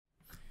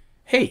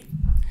Hey,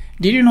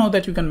 did you know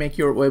that you can make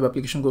your web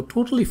application go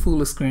totally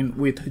full screen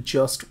with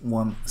just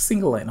one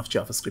single line of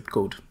JavaScript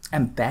code?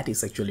 And that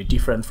is actually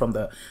different from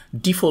the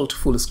default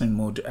full screen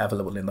mode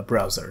available in the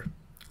browser.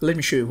 Let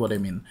me show you what I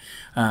mean.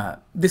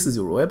 This is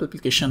your web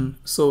application.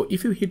 So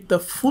if you hit the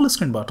full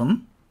screen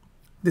button,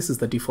 this is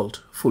the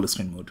default full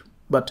screen mode.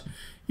 But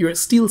you're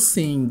still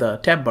seeing the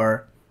tab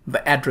bar,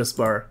 the address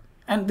bar,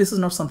 and this is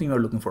not something we're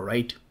looking for,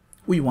 right?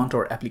 We want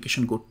our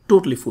application go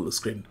totally full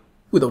screen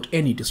without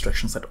any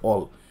distractions at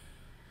all.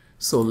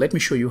 So let me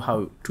show you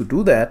how to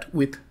do that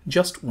with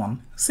just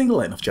one single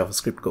line of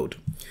JavaScript code.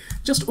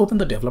 Just open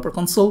the developer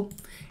console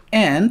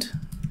and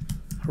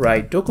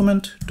write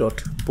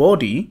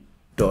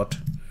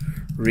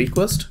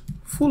document.body.request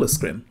full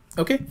screen.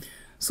 Okay,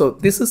 so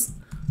this is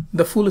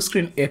the full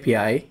screen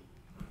API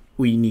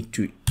we need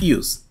to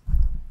use.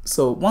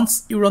 So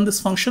once you run this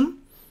function,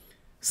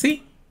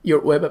 see, your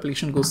web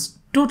application goes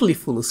totally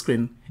full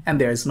screen and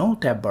there is no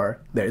tab bar,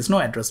 there is no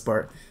address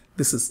bar.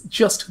 This is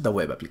just the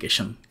web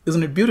application.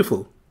 Isn't it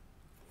beautiful?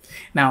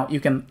 Now you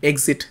can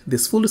exit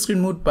this full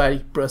screen mode by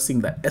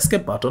pressing the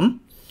escape button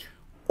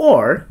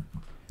or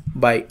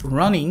by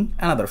running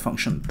another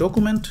function,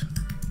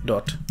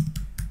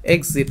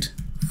 document.exit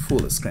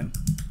full screen.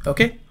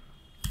 Okay,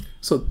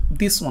 so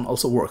this one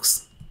also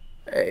works.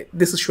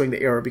 This is showing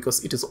the error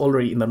because it is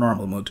already in the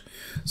normal mode.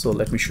 So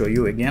let me show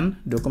you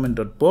again,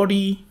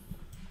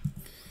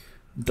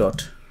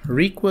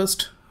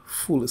 document.body.request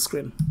full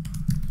screen.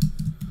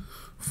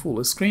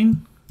 Full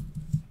screen.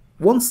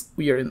 Once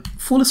we are in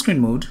full screen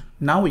mode,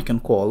 now we can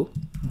call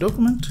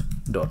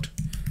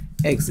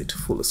document.exit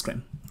full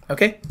screen.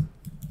 Okay.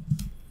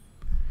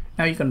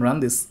 Now you can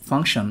run this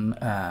function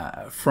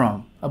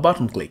from a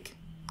button click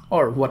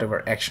or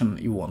whatever action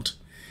you want.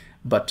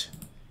 But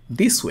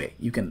this way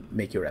you can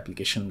make your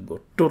application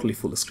go totally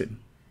full screen.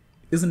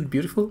 Isn't it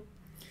beautiful?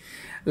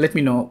 Let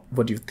me know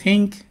what you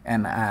think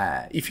and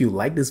if you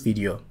like this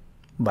video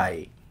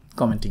by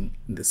commenting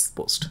in this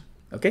post.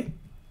 Okay,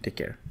 take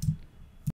care.